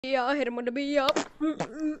I hit him with the bee up.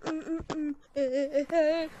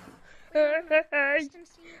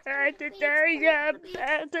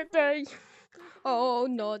 Oh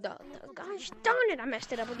no, gosh darn it, I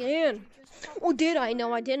messed it up again. Oh, did I?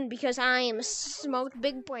 No, I didn't, because I am smoked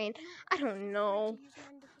big brain. I don't know.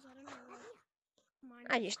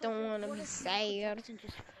 I just don't want to be sad.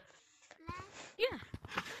 Yeah.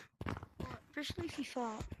 Especially if you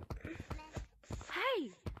thought, hey,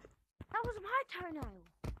 that was my toenail.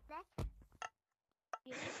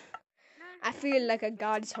 I feel like a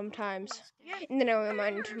god sometimes. And then I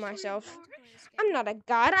remind myself, I'm not a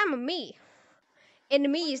god, I'm a me.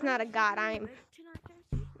 And me is not a god, I'm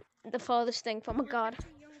the farthest thing from a god.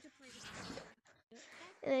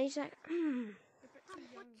 And then he's like,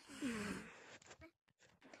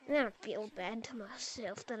 And then I feel bad to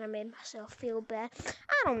myself that I made myself feel bad.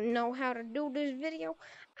 I don't know how to do this video.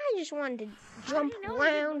 I just wanted to jump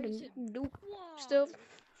around and do stuff.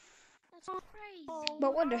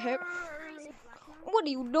 But what the heck? What are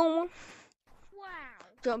you doing?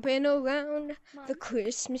 Jumping around the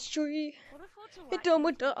Christmas tree. Hit them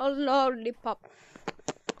with a lollipop.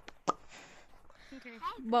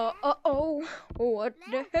 But uh-oh, what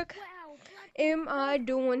the heck am I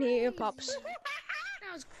doing here, Pops?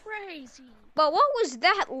 That was crazy. But what was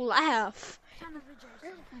that laugh?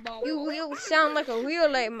 You sound like a real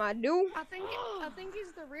lame, my dude. I think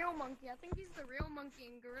he's the real monkey. I think he's the real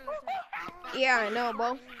monkey in Gorilla Tag. Yeah, I know,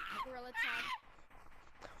 bro. Gorilla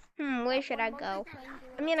Tag. Where should I go?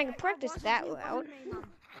 I mean, I can practice that route.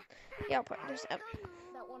 Yeah, I'll practice that.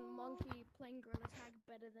 That one monkey playing Gorilla Tag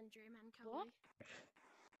better than J-Man Cowboy.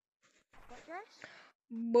 What dress?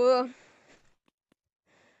 Buh.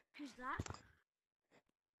 Who's that?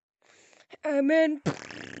 I mean,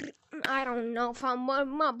 I don't know if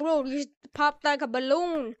my bro just popped like a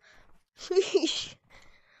balloon. Sheesh.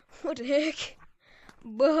 What the heck?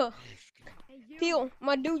 Buh. Phil,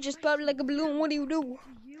 my dude just popped like a balloon. What do you do?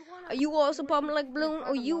 Are you also popping like a balloon,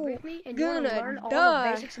 or you gonna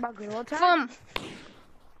die? From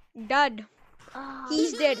Dad.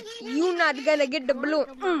 He's dead. You not gonna get the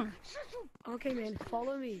balloon. Okay, man,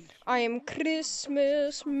 follow me. I am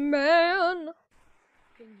Christmas man.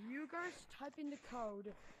 Can you guys type in the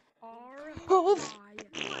code R-I-Y?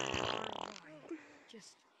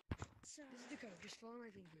 Just, this is the code. Just follow my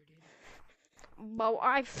finger, dude. But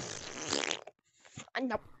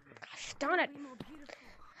no, gosh darn it.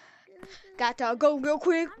 Gotta go real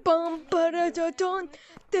quick. Bum, ba da da dun.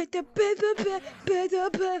 I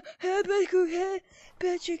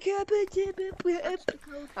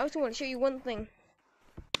just want to show you one thing.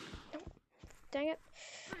 Dang it.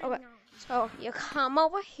 Okay. So you come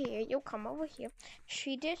over here. You come over here.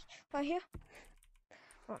 See this right here?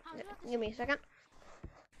 Oh, give me a second.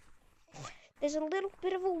 There's a little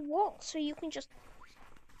bit of a wall, so you can just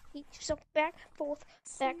eat yourself back, forth,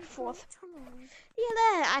 back, forth.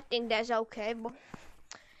 Yeah, I think that's okay. But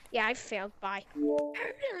yeah, I failed. Bye.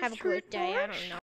 Have a great day. I don't know.